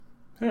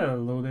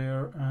Hello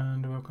there,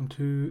 and welcome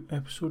to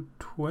episode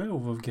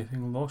 12 of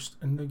Getting Lost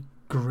in the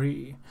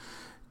Grey.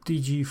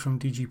 DG from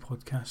DG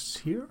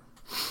Podcasts here.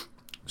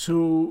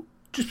 So,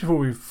 just before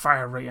we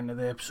fire right into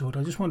the episode,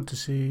 I just wanted to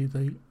say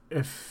that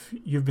if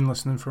you've been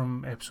listening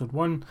from episode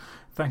 1,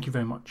 thank you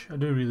very much. I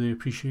do really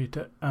appreciate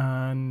it,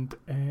 and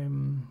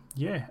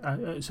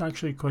it's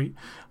actually quite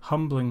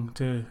humbling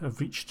to have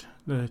reached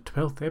the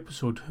 12th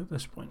episode at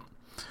this point.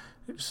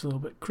 It's a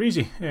little bit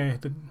crazy.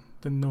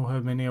 Didn't know how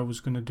many I was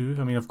going to do.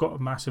 I mean, I've got a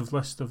massive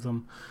list of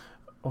them,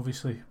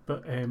 obviously,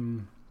 but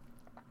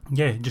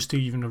just to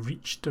even have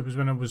reached, it was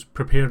when I was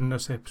preparing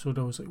this episode,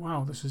 I was like,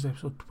 wow, this is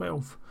episode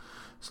 12.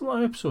 It's a lot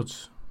of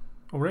episodes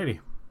already.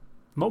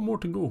 A lot more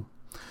to go.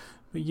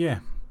 But yeah,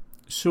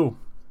 so,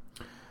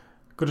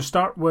 got to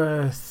start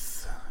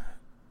with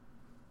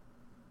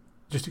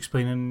just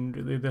explaining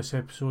really this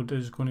episode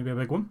is going to be a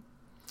big one.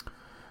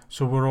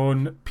 So we're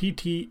on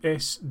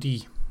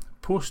PTSD.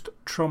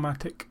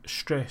 Post-traumatic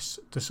stress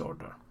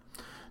disorder.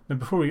 Now,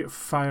 before we get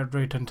fired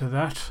right into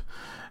that,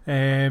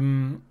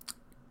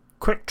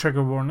 quick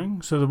trigger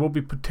warning. So there will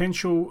be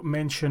potential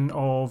mention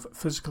of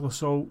physical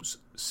assaults,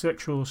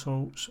 sexual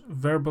assaults,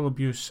 verbal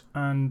abuse,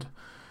 and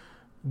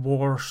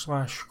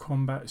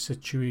war/combat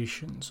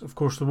situations. Of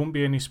course, there won't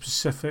be any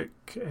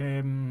specific,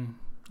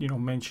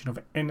 mention of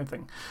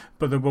anything,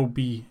 but there will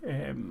be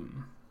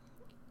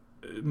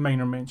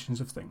minor mentions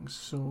of things.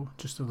 So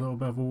just a little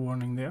bit of a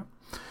warning there.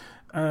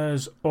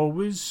 As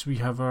always, we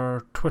have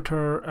our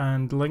Twitter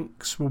and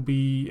links will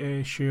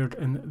be shared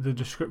in the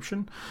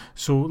description.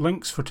 So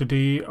links for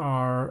today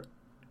are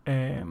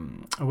a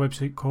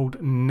website called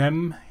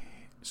NIMH,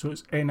 so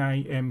it's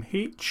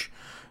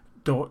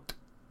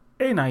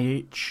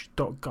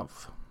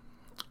NIMH.nih.gov.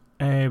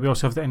 We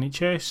also have the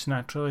NHS,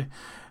 naturally,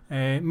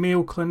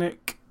 Mayo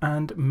Clinic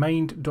and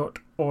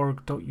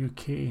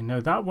mind.org.uk.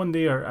 Now that one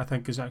there I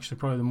think is actually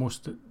probably the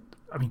most...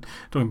 I mean,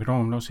 don't get me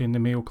wrong, I'm not saying the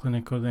Mayo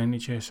Clinic or the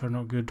NHS are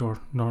not good,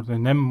 nor the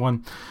NIM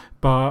one,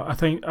 but I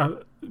think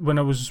when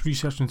I was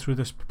researching through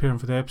this, preparing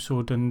for the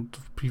episode and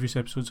previous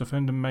episodes, I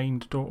found the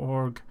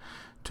mind.org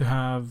to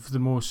have the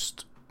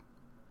most,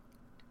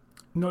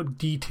 not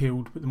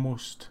detailed, but the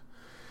most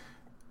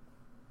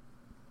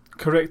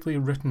correctly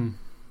written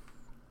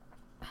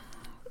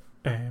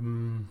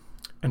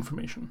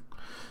information.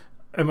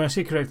 And when I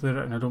say correctly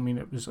written, I don't mean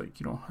it was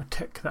like, a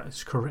tick that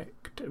is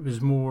correct. It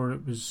was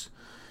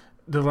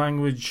the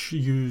language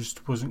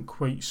used wasn't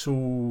quite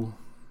so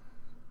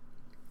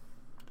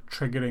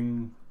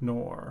triggering,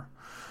 nor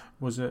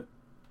was it,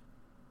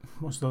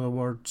 what's the other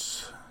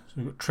words? So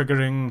we've got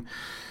triggering,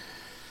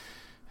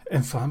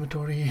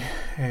 inflammatory.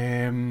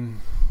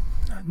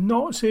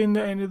 Not saying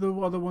that any of the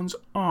other ones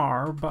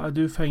are, but I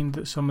do find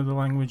that some of the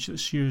language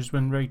that's used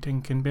when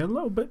writing can be a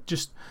little bit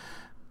just,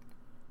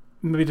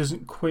 maybe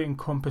doesn't quite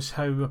encompass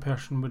how a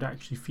person would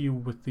actually feel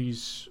with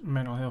these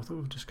mental health that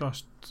we've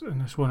discussed in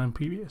this one and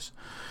previous.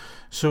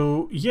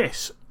 So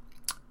yes,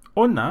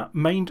 on that,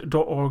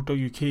 mind.org.uk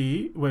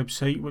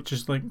website, which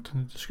is linked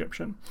in the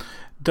description,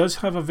 does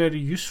have a very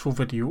useful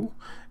video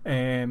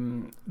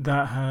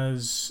that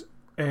has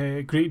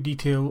great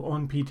detail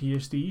on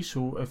PTSD.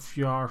 So if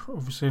you are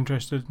obviously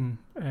interested in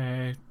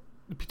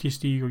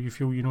PTSD, or you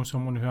feel you know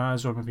someone who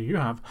has, or maybe you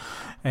have,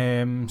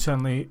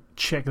 certainly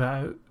check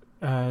that out.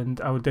 And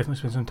I would definitely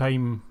spend some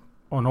time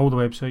on all the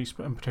websites,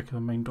 but in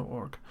particular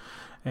mind.org.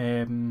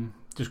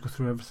 Just go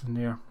through everything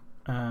there.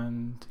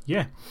 And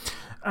yeah,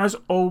 as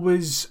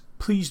always,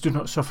 please do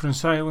not suffer in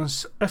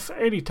silence. If at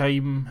any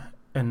time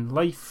in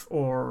life,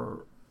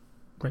 or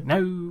right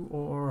now,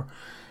 or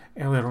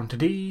earlier on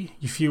today,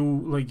 you feel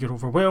like you're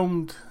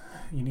overwhelmed,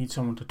 you need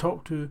someone to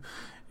talk to,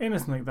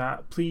 anything like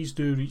that, please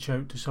do reach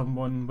out to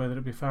someone, whether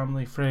it be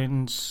family,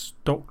 friends,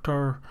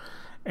 doctor,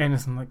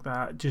 anything like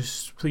that.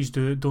 Just please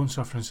do it. Don't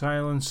suffer in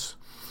silence.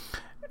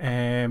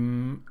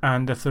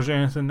 And if there's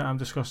anything that I'm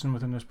discussing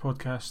within this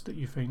podcast that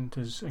you find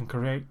is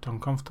incorrect,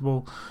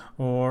 uncomfortable,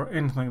 or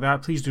anything like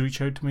that, please do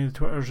reach out to me. The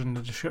Twitter's in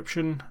the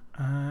description.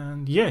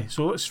 And yeah,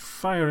 so let's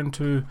fire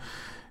into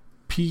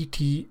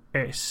PTSD.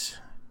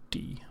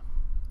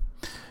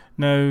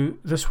 Now,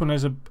 this one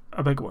is a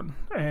big one.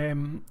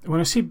 When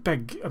I say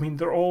big, I mean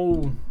they're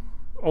all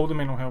the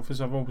mental health,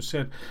 as I've always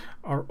said,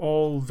 are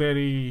all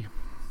very...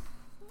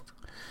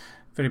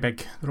 very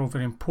big. They're all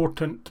very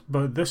important,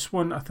 but this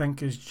one I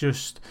think is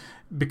just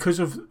because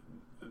of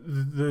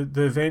the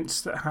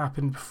events that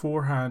happened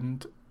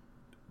beforehand.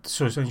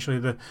 So essentially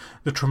the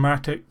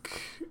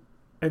traumatic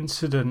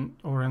incident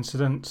or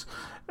incidents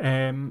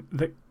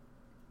that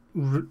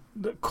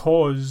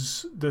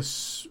cause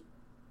this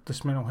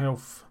mental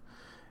health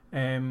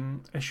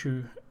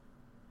issue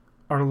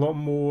are a lot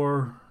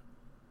more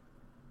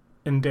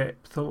in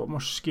depth, a lot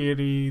more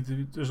scary.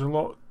 There's a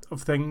lot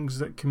of things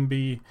that can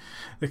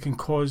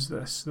cause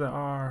this that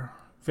are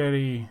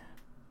very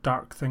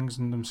dark things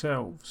in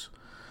themselves.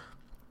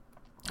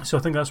 So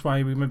I think that's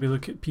why we maybe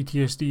look at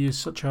PTSD as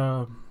such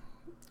a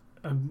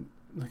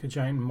like a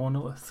giant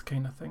monolith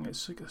kind of thing.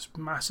 It's like this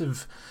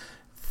massive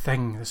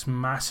thing, this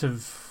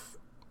massive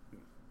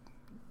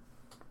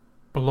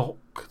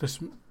block, this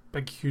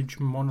big huge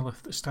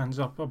monolith that stands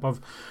up above,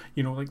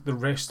 like the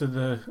rest of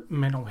the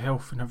mental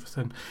health and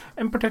everything.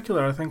 In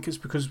particular, I think it's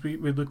because we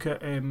look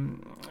at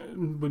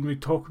when we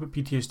talk about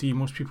PTSD,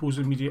 most people's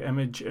immediate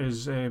image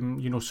is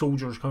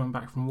soldiers coming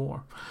back from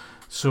war.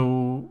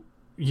 So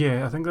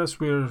yeah, I think that's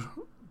where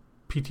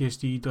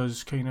PTSD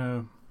does kind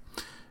of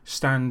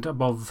stand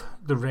above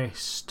the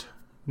rest.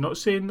 Not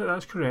saying that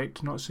that's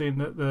correct, not saying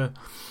that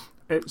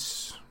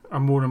it's a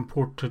more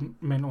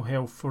important mental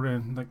health or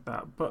anything like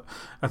that, but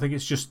I think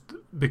it's just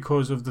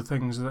because of the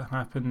things that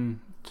happen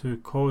to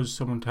cause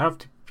someone to have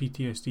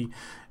PTSD,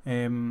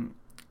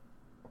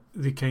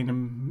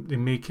 they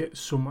make it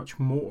so much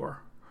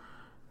more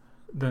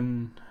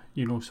than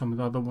some of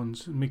the other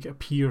ones, make it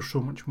appear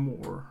so much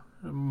more,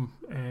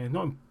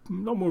 not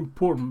more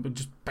important, but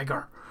just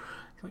bigger.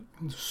 Like,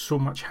 so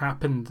much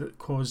happened that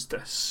caused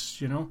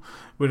this,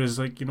 whereas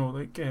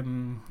ADHD,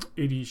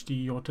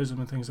 autism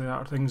and things like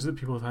that are things that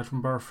people have had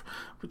from birth,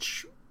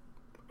 which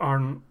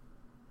aren't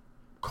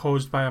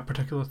caused by a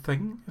particular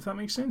thing, if that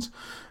makes sense.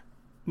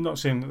 I'm not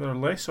saying that they're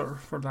lesser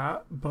for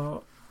that,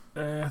 but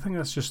I think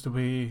that's just the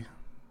way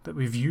that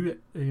we view it,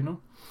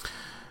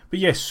 But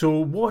yes, so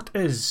what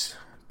is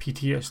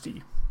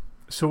PTSD?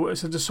 So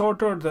it's a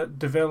disorder that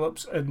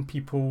develops in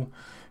people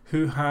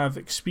who have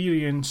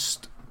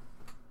experienced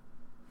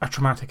a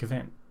traumatic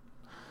event.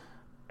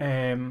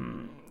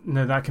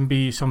 Now that can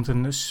be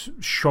something that's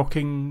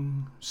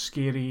shocking,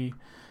 scary,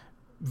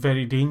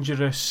 very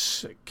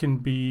dangerous. It can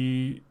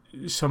be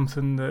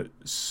something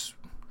that's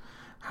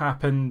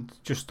happened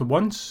just the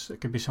once.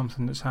 It could be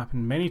something that's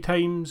happened many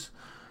times.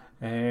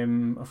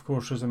 Of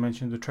course, as I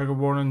mentioned, the trigger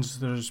warnings,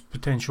 there's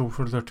potential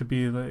for there to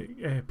be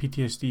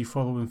PTSD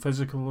following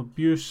physical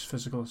abuse,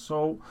 physical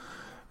assault,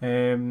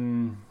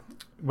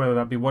 whether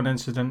that be one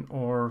incident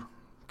or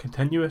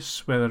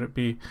continuous, whether it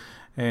be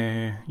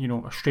a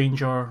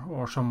stranger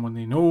or someone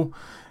they know,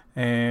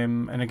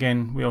 and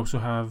again we also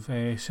have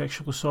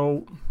sexual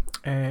assault,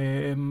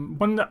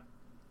 one that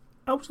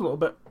I was a little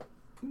bit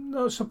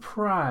not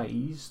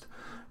surprised,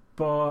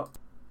 but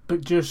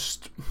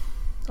just,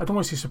 I don't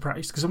want to say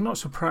surprised because I'm not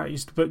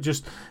surprised, but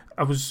just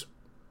I was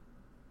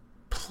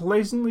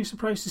pleasantly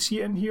surprised to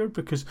see it in here,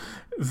 because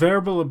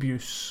verbal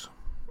abuse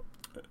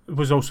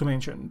was also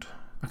mentioned.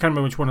 I can't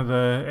remember which one of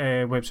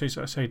the websites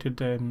that I cited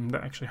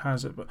that actually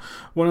has it, but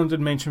one of them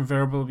did mention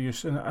verbal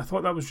abuse, and I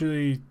thought that was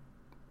really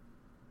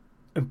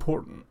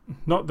important.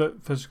 Not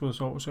that physical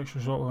assault or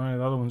sexual assault or any of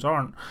the other ones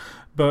aren't,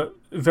 but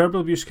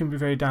verbal abuse can be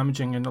very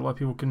damaging, and a lot of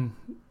people can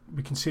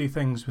say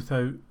things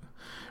without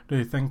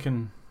really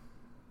thinking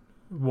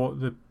what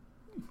the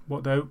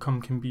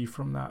outcome can be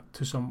from that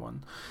to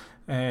someone.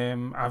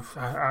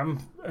 I'm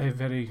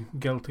very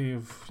guilty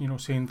of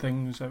saying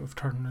things out of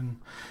turn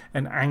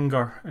and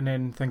anger, and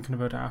then thinking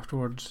about it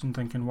afterwards and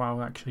thinking,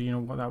 wow, actually,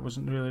 that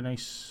wasn't really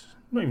nice.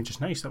 Not even just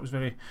nice, that was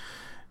very,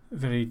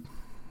 very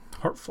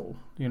hurtful,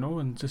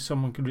 and just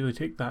someone could really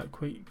take that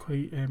quite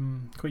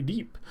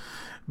deep.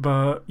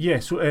 But yeah,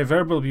 so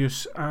verbal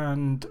abuse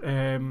and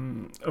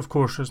of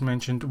course, as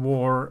mentioned,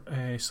 war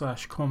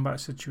 / combat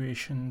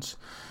situations.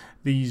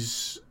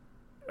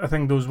 I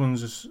think those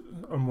ones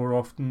are more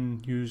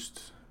often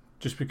used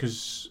just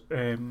because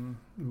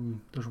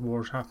there's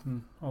wars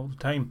happen all the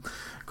time,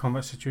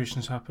 combat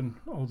situations happen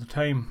all the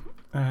time,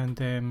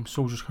 and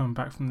soldiers coming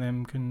back from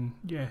them can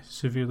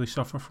severely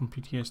suffer from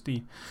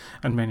PTSD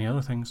and many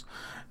other things.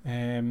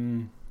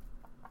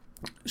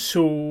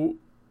 So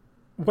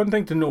one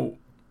thing to note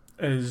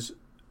is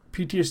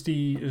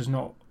PTSD is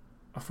not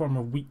a form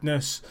of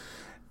weakness,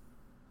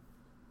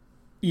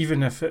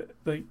 even if it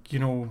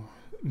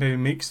maybe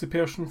makes the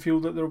person feel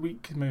that they're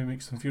weak, maybe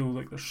makes them feel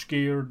like they're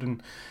scared,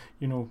 and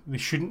they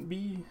shouldn't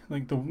be.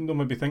 Like they'll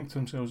maybe think to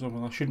themselves, oh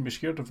well, I shouldn't be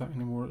scared of that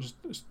anymore,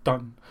 it's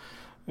done.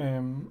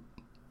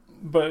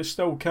 But it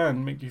still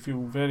can make you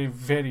feel very,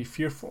 very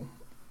fearful,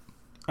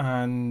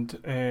 and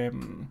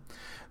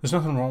there's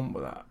nothing wrong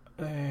with that.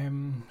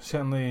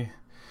 Certainly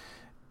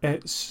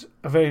it's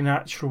a very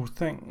natural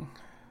thing.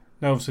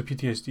 Now obviously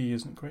PTSD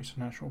isn't quite so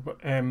natural, but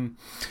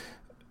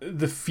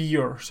the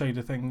fear side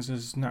of things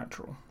is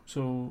natural.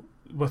 So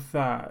with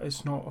that,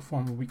 it's not a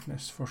form of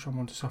weakness for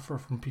someone to suffer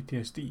from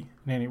PTSD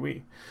in any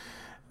way.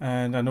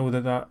 And I know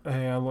that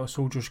a lot of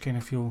soldiers kind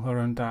of feel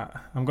around that.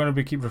 I'm going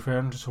to keep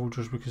referring to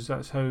soldiers because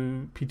that's how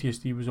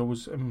PTSD was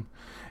always in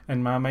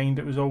my mind.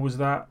 It was always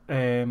that. So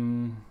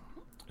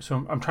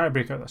I'm trying to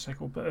break out that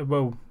cycle, but it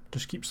will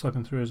just keep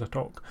slipping through as I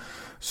talk.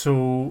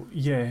 So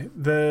yeah,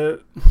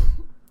 there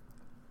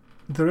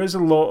is a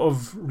lot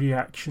of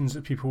reactions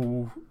that people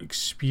will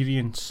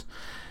experience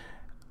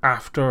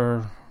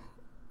after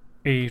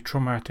a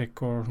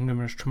traumatic or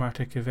numerous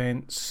traumatic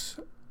events,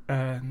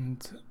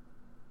 and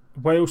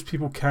whilst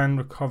people can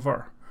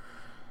recover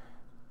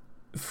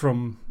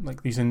from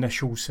these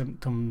initial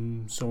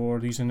symptoms or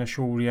these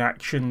initial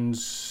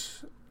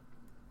reactions,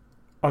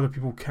 other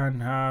people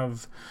can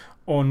have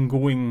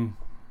ongoing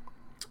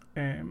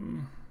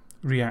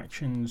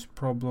reactions,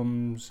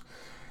 problems,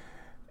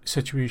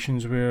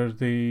 situations where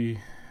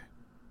they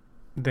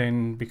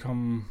then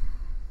become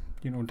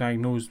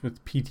diagnosed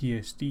with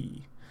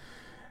PTSD.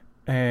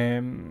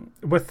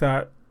 With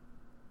that,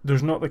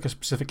 there's not like a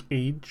specific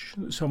age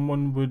that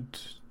someone would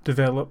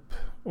develop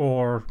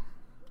or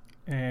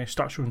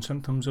start showing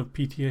symptoms of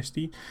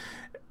PTSD.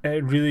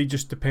 It really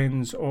just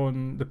depends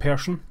on the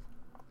person,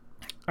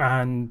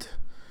 and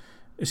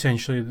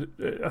essentially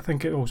I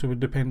think it also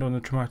would depend on the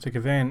traumatic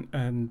event,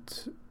 and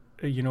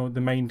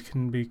the mind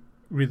can be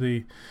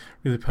really,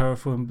 really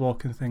powerful in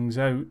blocking things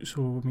out.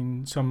 So I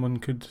mean, someone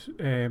could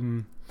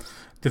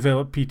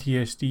develop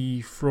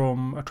PTSD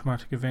from a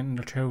traumatic event in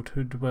their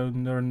childhood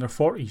when they're in their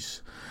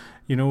 40s.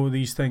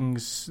 These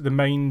things, the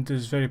mind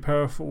is very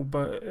powerful,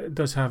 but it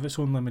does have its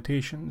own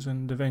limitations,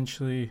 and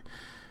eventually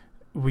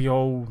we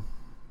all,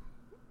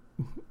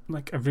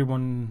 like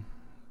everyone,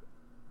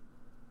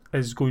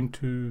 is going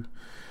to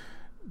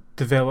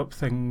develop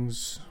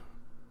things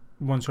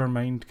once our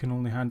mind can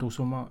only handle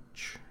so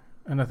much.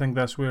 And I think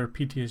that's where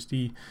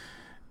PTSD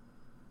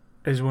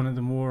is one of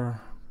the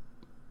more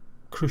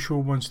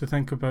crucial ones to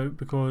think about,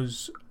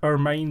 because our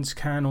minds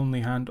can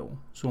only handle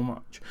so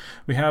much.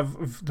 We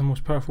have the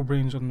most powerful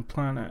brains on the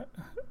planet,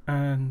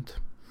 and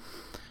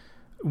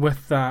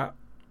with that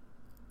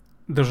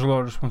there's a lot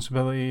of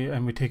responsibility,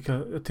 and we take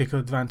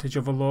advantage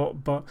of a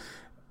lot, but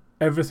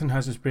everything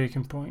has its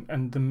breaking point,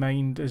 and the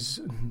mind is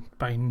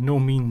by no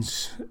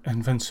means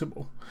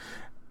invincible.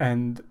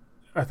 And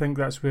I think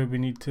that's where we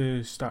need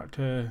to start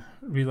to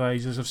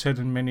realise, as I've said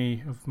in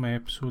many of my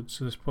episodes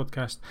of this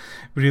podcast,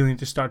 we really need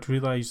to start to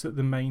realise that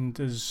the mind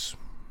is,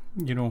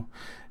 it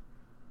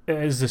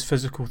is this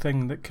physical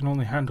thing that can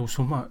only handle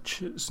so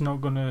much. It's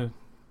not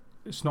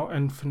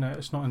infinite,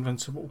 it's not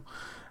invincible.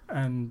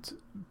 And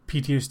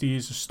PTSD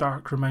is a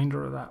stark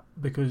reminder of that,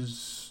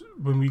 because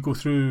when we go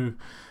through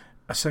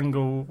a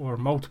single or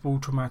multiple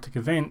traumatic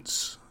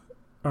events,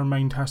 our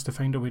mind has to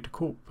find a way to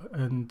cope,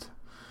 and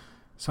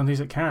some days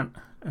it can't.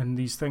 And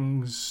these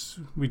things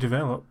we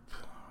develop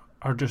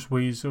are just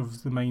ways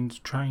of the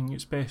mind trying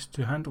its best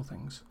to handle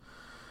things.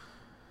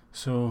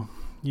 So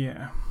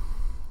yeah,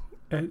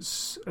 it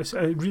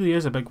really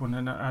is a big one,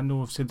 and I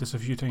know I've said this a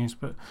few times,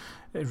 but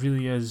it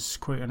really is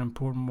quite an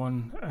important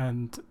one.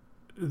 And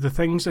the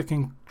things that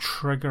can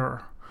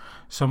trigger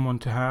someone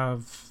to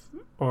have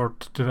or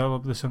to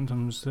develop the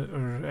symptoms that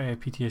are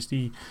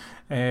PTSD,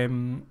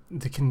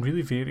 they can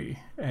really vary.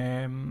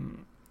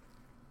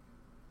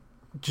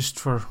 Just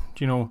for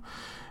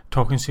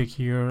talking sake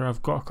here,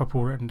 I've got a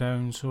couple written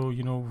down. So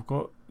we've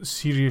got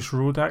serious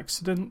road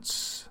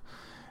accidents,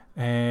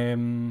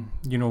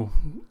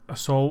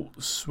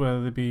 assaults,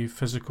 whether they be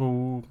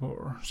physical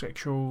or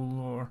sexual,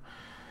 or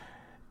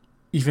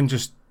even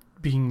just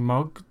being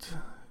mugged,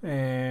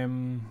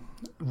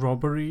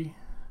 robbery,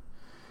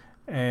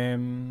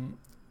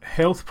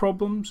 health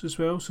problems as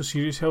well, so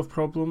serious health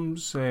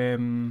problems,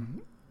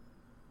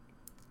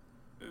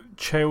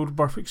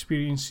 childbirth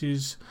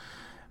experiences.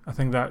 I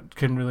think that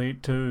can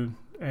relate to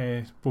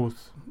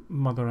both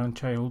mother and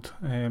child.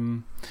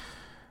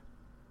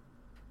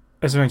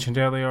 As I mentioned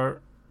earlier,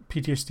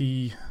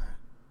 PTSD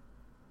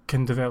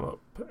can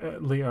develop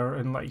later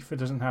in life. It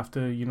doesn't have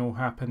to,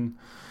 happen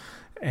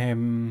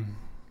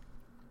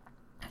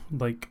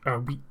like a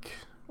week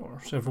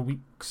or several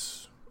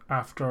weeks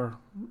after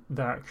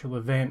the actual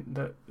event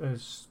that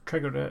has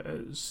triggered it.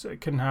 It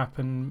can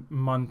happen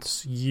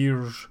months,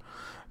 years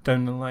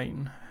down the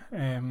line.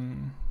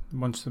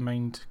 Once the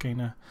mind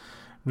kind of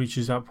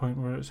reaches that point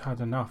where it's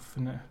had enough,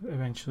 and it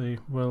eventually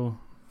will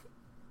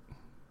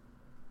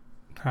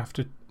have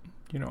to,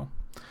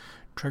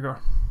 trigger.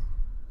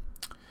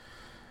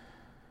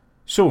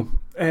 So,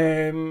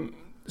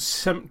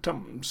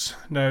 symptoms.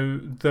 Now,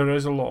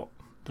 there's a lot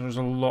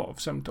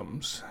of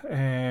symptoms,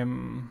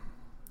 and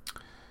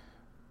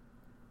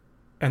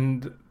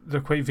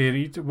they're quite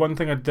varied. One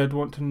thing I did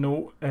want to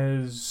note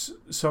is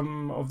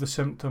some of the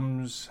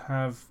symptoms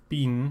have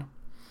been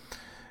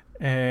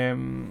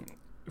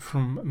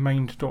from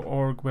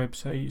Mind.org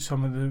website.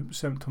 Some of the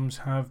symptoms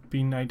have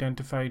been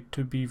identified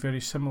to be very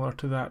similar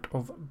to that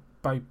of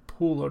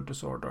bipolar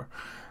disorder,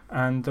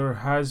 and there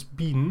has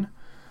been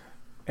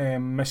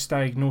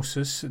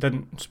misdiagnosis. It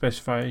didn't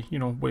specify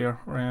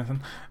where or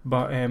anything,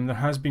 but there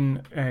has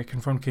been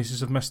confirmed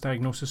cases of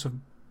misdiagnosis of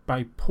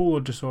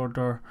bipolar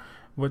disorder,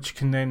 which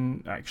can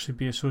then actually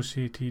be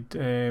associated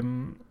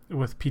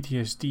with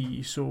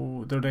PTSD.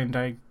 So they're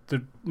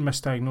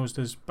misdiagnosed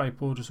as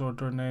bipolar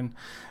disorder, and then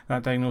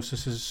that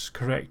diagnosis is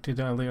corrected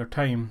at a later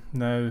time.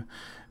 Now,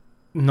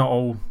 not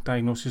all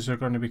diagnoses are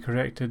going to be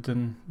corrected,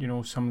 and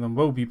some of them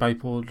will be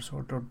bipolar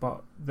disorder,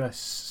 but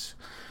this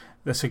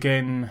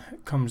again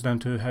comes down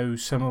to how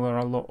similar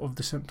a lot of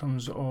the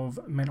symptoms of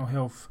mental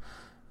health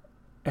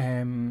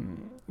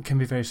can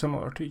be very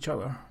similar to each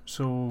other.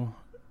 So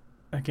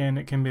again,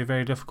 it can be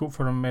very difficult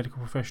for a medical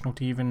professional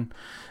to even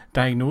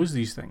diagnose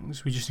these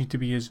things. We just need to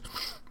be as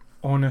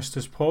honest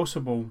as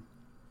possible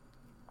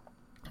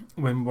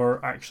when we're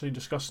actually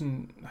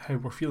discussing how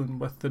we're feeling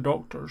with the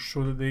doctors,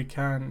 so that they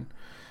can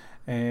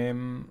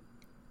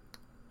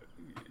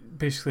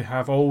basically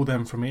have all the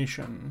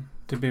information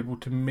to be able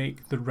to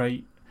make the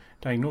right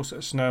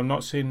diagnosis. Now, I'm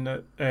not saying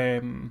that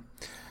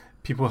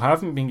people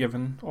haven't been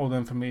given all the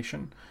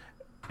information.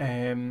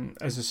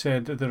 as I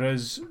said, there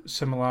is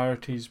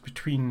similarities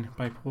between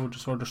bipolar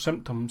disorder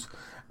symptoms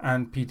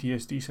and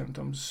PTSD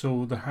symptoms.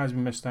 So there has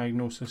been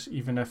misdiagnosis,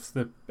 even if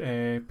the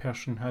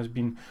person has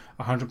been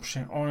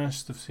 100%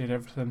 honest, they've said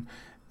everything,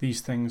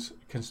 these things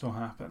can still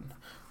happen.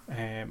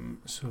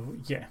 So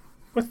yeah,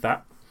 with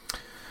that,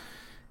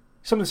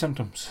 some of the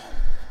symptoms.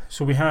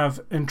 So we have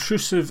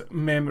intrusive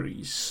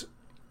memories.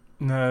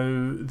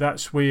 Now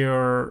that's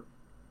where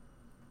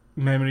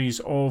memories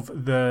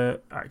of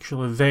the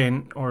actual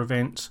event or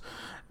events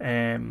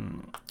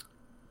can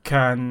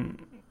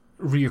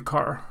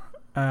reoccur,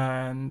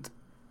 and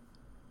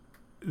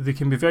they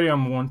can be very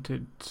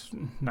unwanted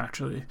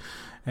naturally,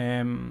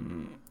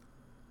 and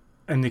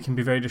they can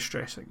be very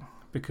distressing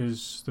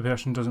because the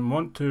person doesn't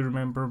want to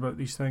remember about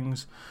these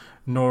things,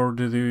 nor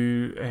do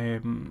they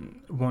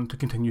want to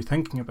continue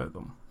thinking about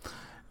them.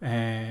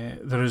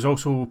 There is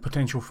also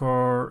potential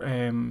for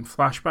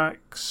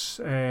flashbacks,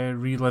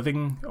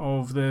 reliving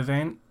of the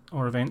event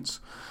or events,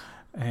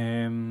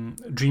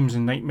 dreams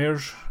and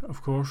nightmares,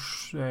 of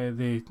course. I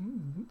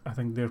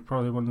think they're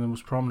probably one of the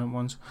most prominent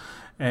ones.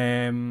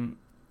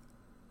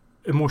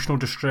 Emotional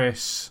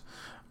distress,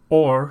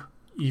 or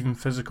even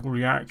physical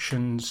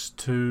reactions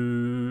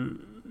to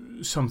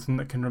something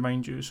that can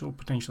remind you, so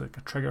potentially like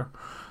a trigger.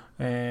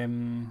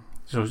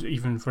 So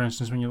even, for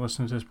instance, when you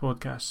listen to this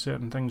podcast,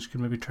 certain things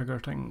can maybe trigger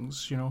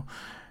things,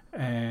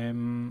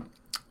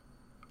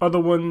 Other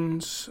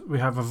ones, we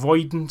have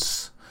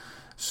avoidance,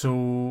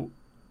 so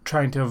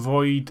trying to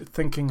avoid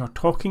thinking or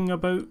talking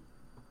about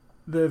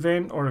the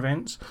event or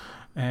events,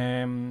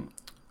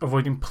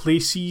 avoiding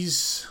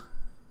places,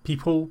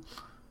 people,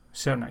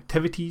 certain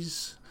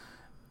activities,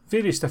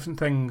 various different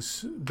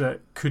things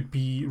that could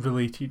be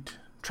related.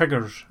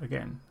 Triggers,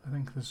 again, I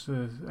think this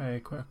is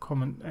quite a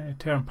common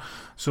term.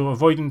 So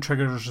avoiding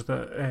triggers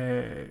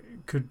that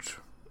could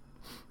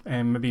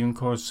maybe even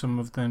cause some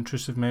of the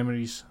intrusive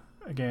memories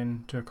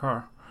again to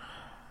occur.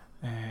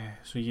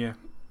 So yeah.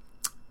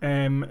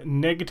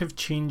 Negative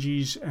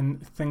changes in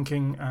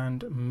thinking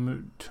and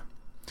mood.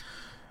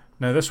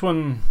 Now this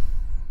one,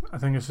 I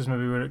think this is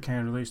maybe where it kind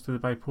of relates to the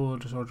bipolar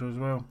disorder as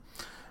well.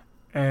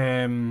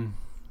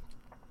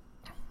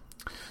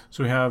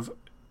 So we have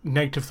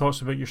negative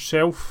thoughts about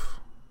yourself,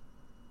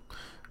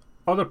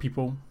 other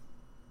people,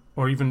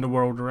 or even the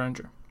world around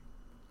you.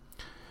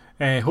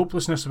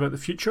 Hopelessness about the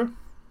future.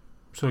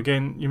 So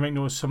again, you might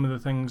notice some of the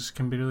things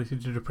can be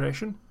related to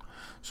depression.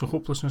 So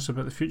hopelessness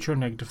about the future,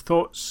 negative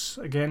thoughts,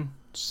 again,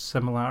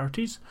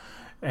 similarities.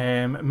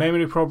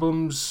 Memory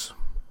problems.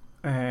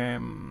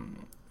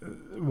 One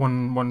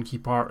key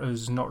part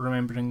is not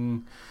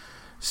remembering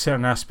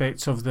certain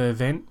aspects of the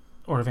event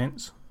or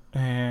events.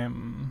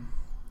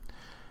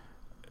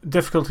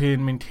 Difficulty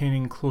in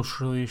maintaining close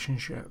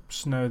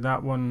relationships. Now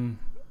that one,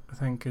 I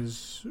think,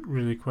 is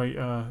really quite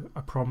a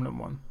prominent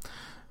one.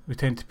 We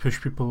tend to push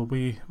people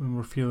away when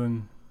we're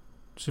feeling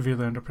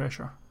severely under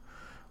pressure,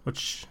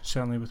 which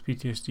certainly with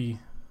PTSD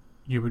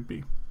you would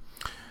be.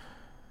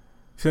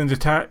 Feeling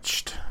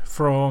detached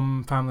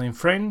from family and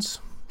friends.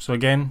 So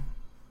again,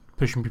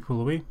 pushing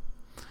people away.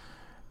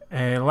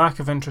 Lack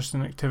of interest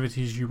in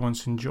activities you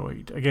once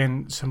enjoyed.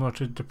 Again, similar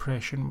to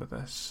depression with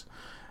this.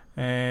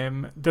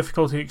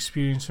 Difficulty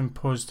experiencing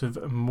positive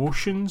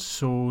emotions,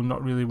 so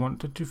not really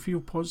wanting to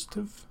feel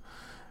positive.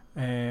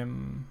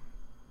 Feeling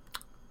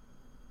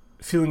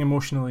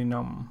emotionally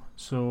numb,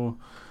 so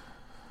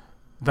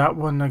that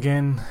one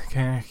again,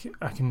 I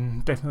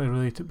can definitely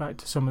relate it back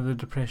to some of the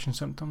depression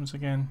symptoms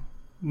again.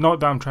 Not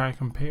that I'm trying to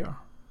compare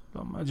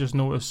them, I just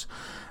notice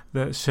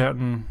that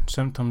certain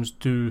symptoms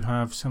do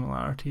have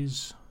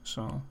similarities.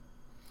 So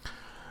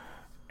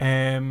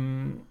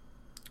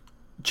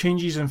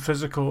changes in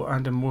physical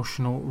and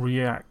emotional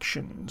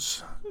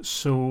reactions.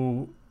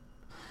 So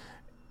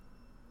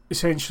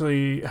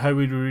essentially how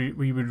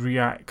we would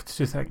react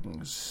to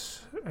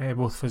things,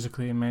 both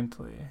physically and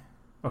mentally.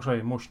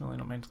 Emotionally,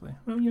 not mentally.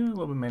 Well, yeah, a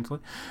little bit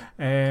mentally.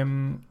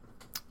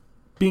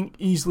 Being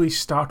easily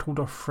startled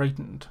or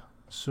frightened.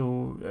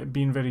 So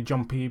being very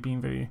jumpy,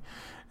 being very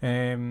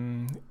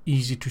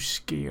easy to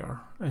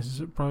scare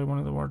is probably one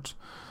of the words.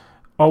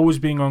 Always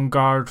being on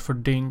guard for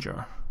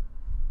danger.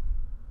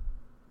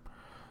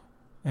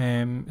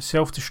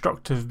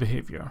 Self-destructive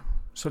behaviour,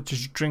 such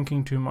as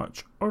drinking too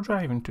much or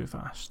driving too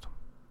fast.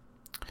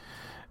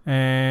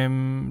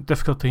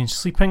 Difficulty in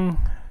sleeping,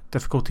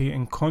 difficulty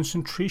in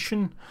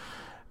concentration,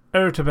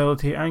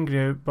 irritability, angry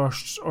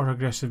outbursts or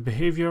aggressive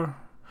behaviour,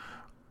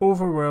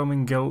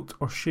 overwhelming guilt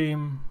or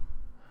shame,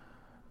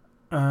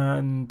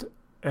 and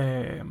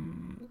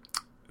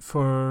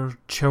for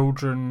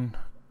children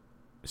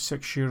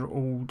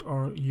 6-year-old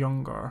or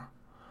younger,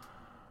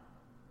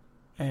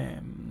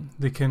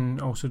 they can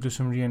also do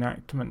some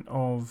reenactment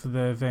of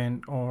the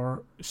event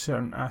or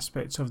certain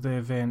aspects of the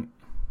event,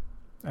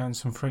 and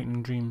some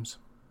frightening dreams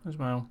as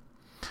well.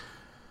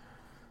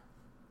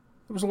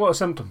 There was a lot of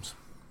symptoms.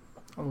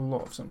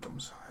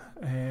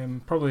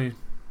 Probably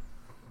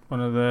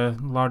one of the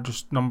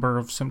largest number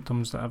of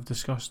symptoms that I've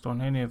discussed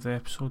on any of the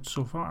episodes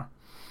so far.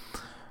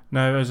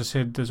 Now, as I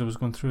said, as I was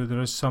going through,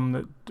 there is some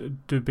that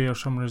do bear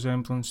some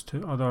resemblance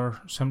to other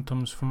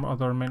symptoms from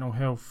other mental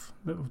health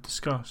that we've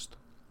discussed.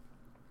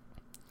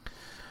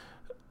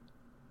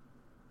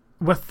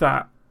 With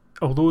that,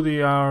 although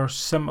they are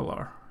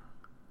similar,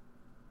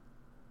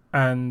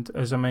 and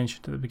as I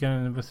mentioned at the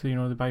beginning with the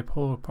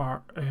bipolar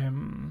part,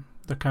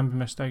 there can be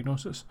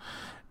misdiagnosis.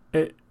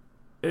 It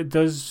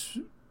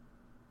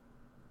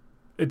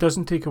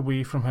doesn't take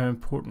away from how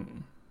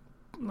important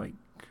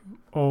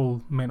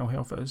all mental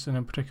health is, and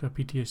in particular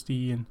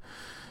PTSD and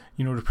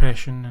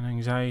depression and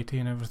anxiety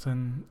and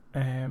everything.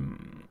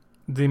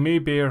 They may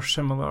bear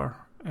similar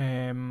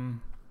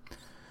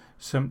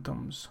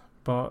symptoms,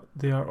 but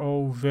they are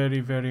all very,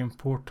 very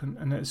important,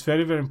 and it's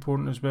very, very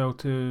important as well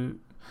to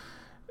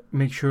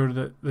make sure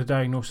that the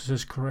diagnosis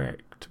is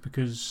correct,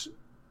 because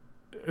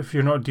if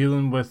you're not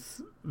dealing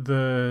with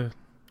the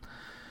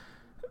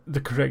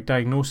correct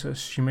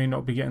diagnosis, you may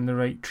not be getting the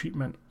right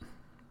treatment,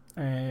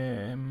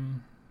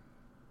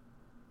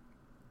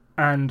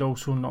 and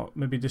also not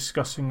maybe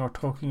discussing or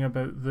talking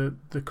about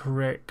the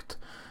correct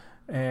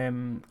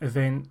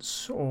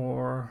events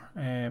or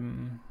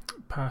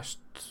past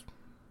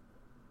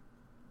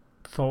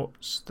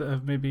thoughts that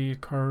have maybe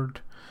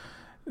occurred,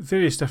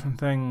 various different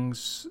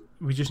things.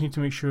 We just need to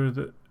make sure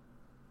that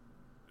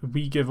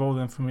we give all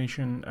the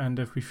information, and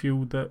if we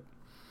feel that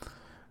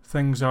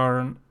things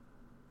aren't,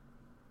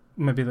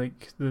 maybe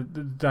like the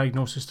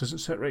diagnosis doesn't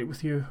sit right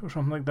with you or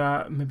something like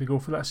that, maybe go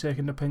for that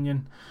second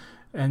opinion,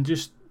 and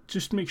just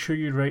make sure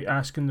you're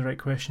asking the right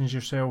questions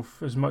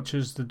yourself, as much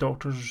as the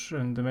doctors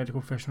and the medical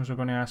professionals are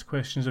going to ask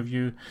questions of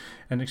you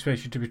and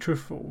expect you to be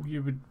truthful.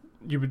 You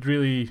would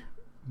really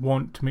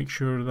want to make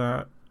sure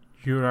that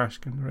you're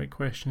asking the right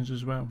questions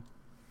as well.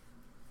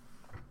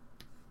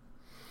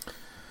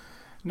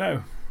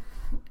 Now,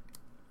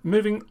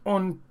 moving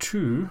on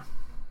to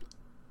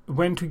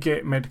when to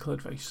get medical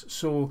advice.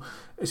 So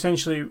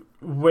essentially,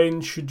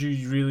 when should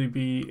you really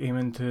be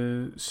aiming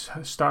to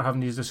start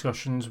having these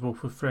discussions,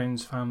 both with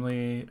friends,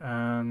 family,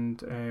 and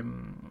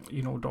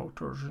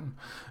doctors and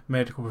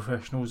medical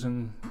professionals,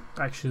 and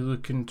actually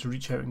looking to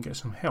reach out and get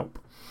some help?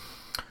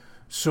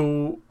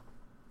 So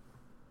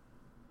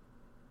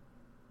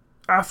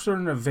after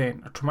an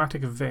event, a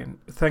traumatic event,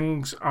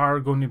 things are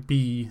going to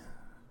be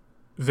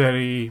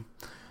very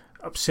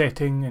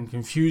upsetting and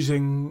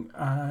confusing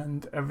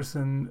and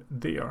everything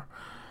there.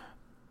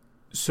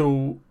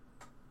 So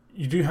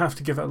you do have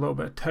to give it a little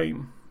bit of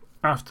time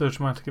after the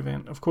traumatic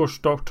event. Of course,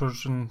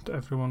 doctors and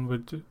everyone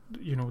would,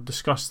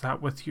 discuss that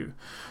with you.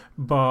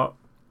 But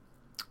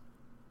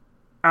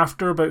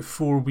after about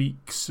 4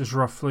 weeks is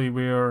roughly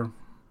where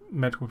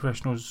medical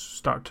professionals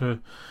start to,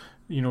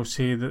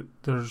 say that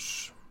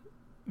there's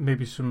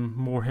maybe some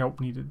more help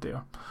needed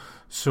there.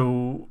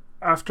 So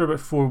after about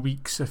 4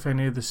 weeks, if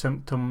any of the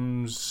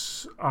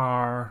symptoms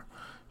are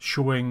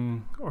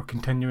showing or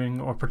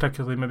continuing, or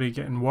particularly maybe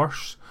getting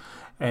worse,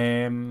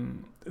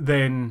 then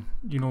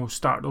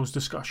start those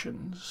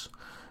discussions.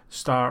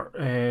 Start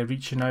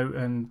reaching out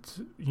and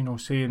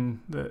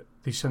saying that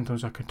these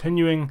symptoms are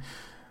continuing.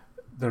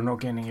 They're not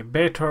getting any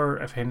better.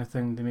 If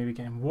anything, they may be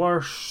getting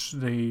worse.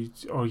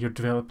 Or you're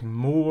developing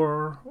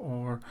more,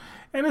 or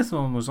anything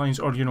along those lines.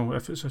 Or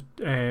if it's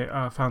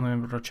a family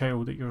member or a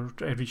child that you're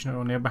reaching out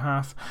on their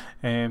behalf,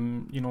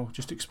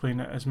 just explain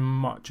it as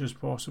much as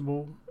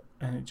possible,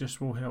 and it just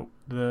will help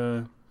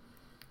the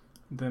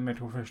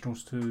medical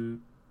professionals to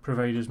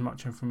provide as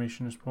much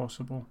information as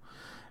possible,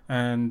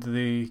 and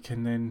they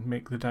can then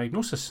make the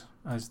diagnosis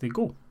as they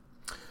go.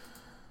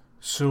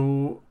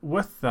 So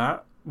with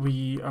that,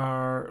 we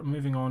are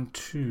moving on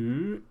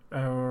to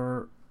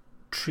our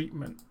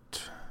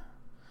treatment.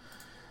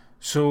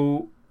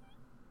 So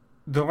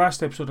the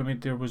last episode I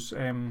made there was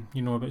about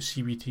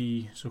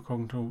CBT, so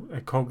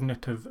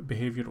cognitive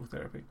behavioural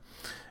therapy.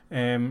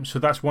 So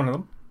that's one of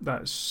them.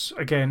 That's,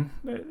 again,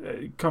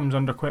 it comes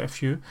under quite a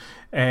few.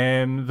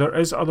 There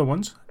is other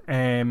ones,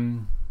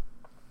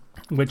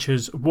 which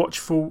is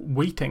watchful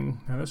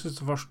waiting. Now, this is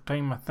the first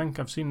time I think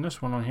I've seen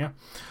this one on here.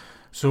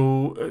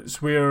 So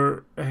it's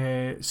where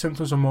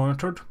symptoms are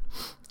monitored,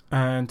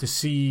 and to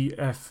see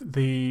if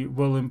they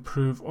will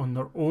improve on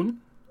their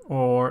own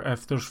or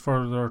if there's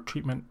further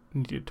treatment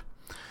needed.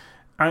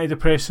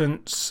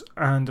 Antidepressants,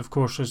 and of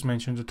course, as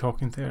mentioned, the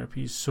talking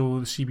therapies, so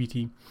the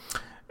CBT.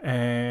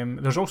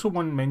 There's also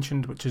one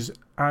mentioned, which is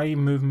eye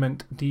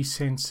movement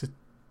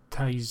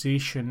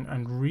desensitization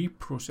and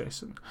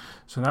reprocessing.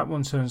 So that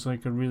one sounds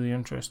like a really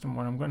interesting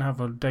one. I'm going to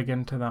have a dig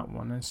into that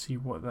one and see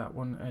what that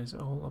one is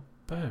all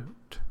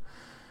about.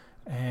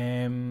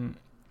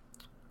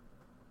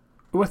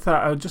 With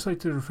that, I would just like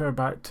to refer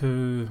back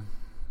to,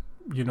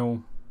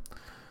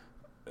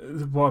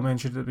 what I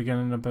mentioned at the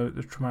beginning about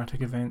the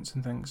traumatic events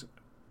and things.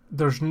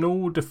 There's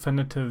no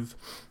definitive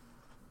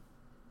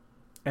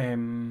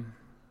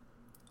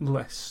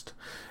list.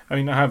 I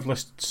mean, I have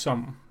listed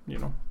some,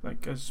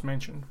 like as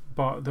mentioned,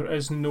 but there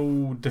is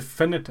no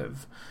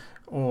definitive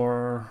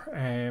or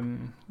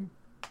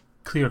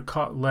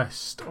clear-cut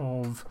list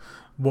of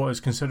what is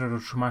considered a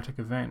traumatic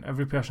event.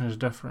 Every person is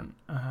different,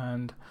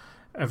 and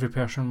every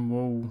person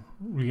will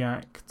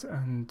react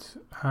and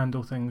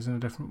handle things in a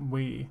different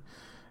way,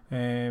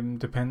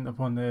 depending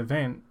upon the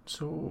event.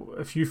 So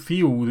if you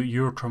feel that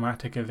your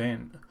traumatic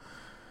event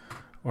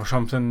or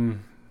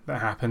something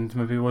that happened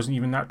maybe wasn't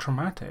even that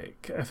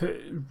traumatic,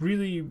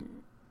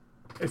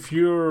 if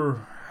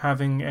you're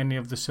having any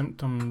of the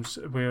symptoms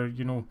where,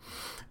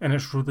 and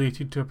it's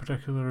related to a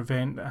particular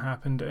event that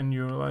happened in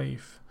your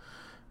life,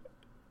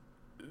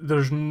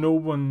 there's no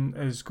one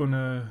is going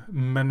to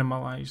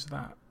minimalise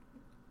that.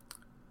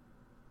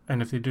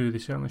 And if they do, they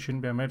certainly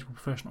shouldn't be a medical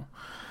professional.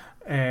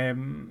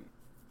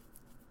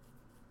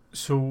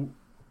 So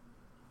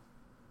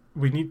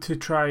we need to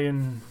try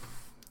and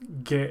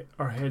get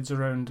our heads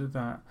around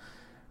that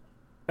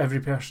every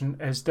person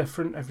is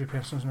different, every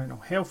person's mental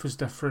health is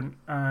different,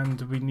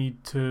 and we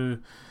need to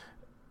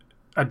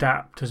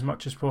adapt as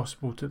much as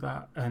possible to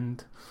that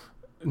and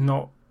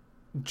not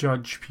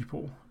judge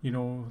people.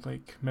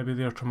 Like maybe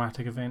their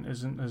traumatic event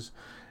isn't as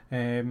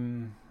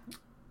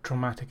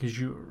traumatic as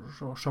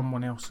yours or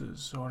someone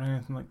else's or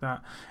anything like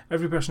that.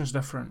 Every person's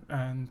different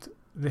and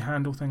they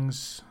handle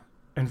things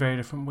in very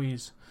different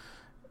ways,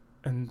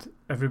 and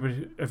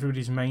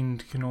everybody's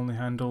mind can only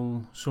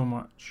handle so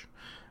much.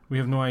 We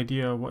have no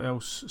idea what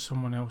else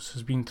someone else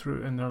has been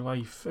through in their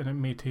life, and it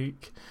may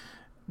take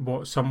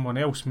what someone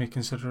else may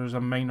consider as a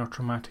minor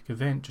traumatic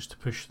event just to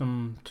push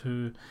them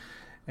to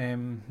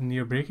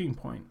near breaking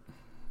point.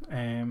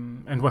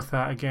 And with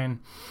that,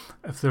 again,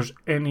 if there's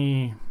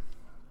any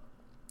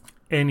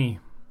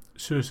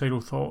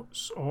suicidal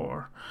thoughts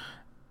or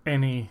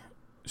any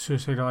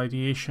suicidal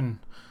ideation,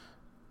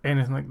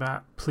 anything like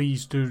that,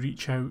 please do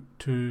reach out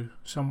to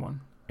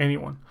someone,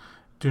 anyone.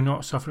 Do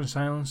not suffer in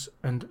silence,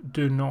 and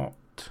do not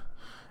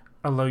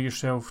allow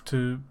yourself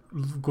to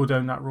go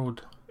down that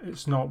road.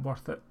 It's not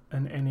worth it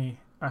in any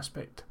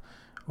aspect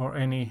or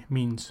any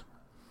means.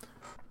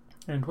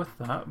 And with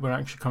that, we're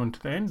actually coming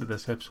to the end of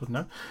this episode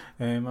now.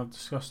 I've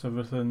discussed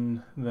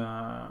everything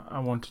that I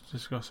wanted to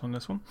discuss on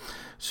this one.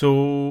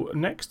 So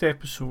next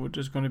episode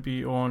is going to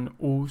be on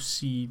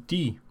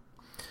OCD,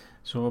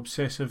 so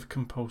obsessive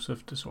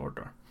compulsive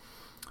disorder.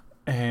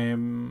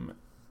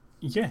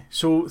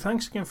 So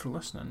thanks again for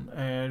listening.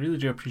 I really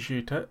do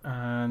appreciate it,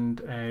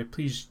 and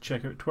please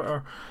check out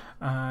Twitter,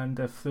 and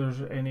if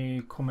there's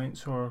any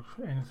comments or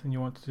anything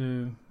you want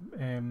to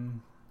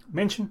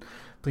mention,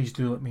 please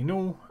do let me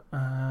know,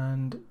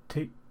 and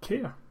take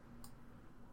care.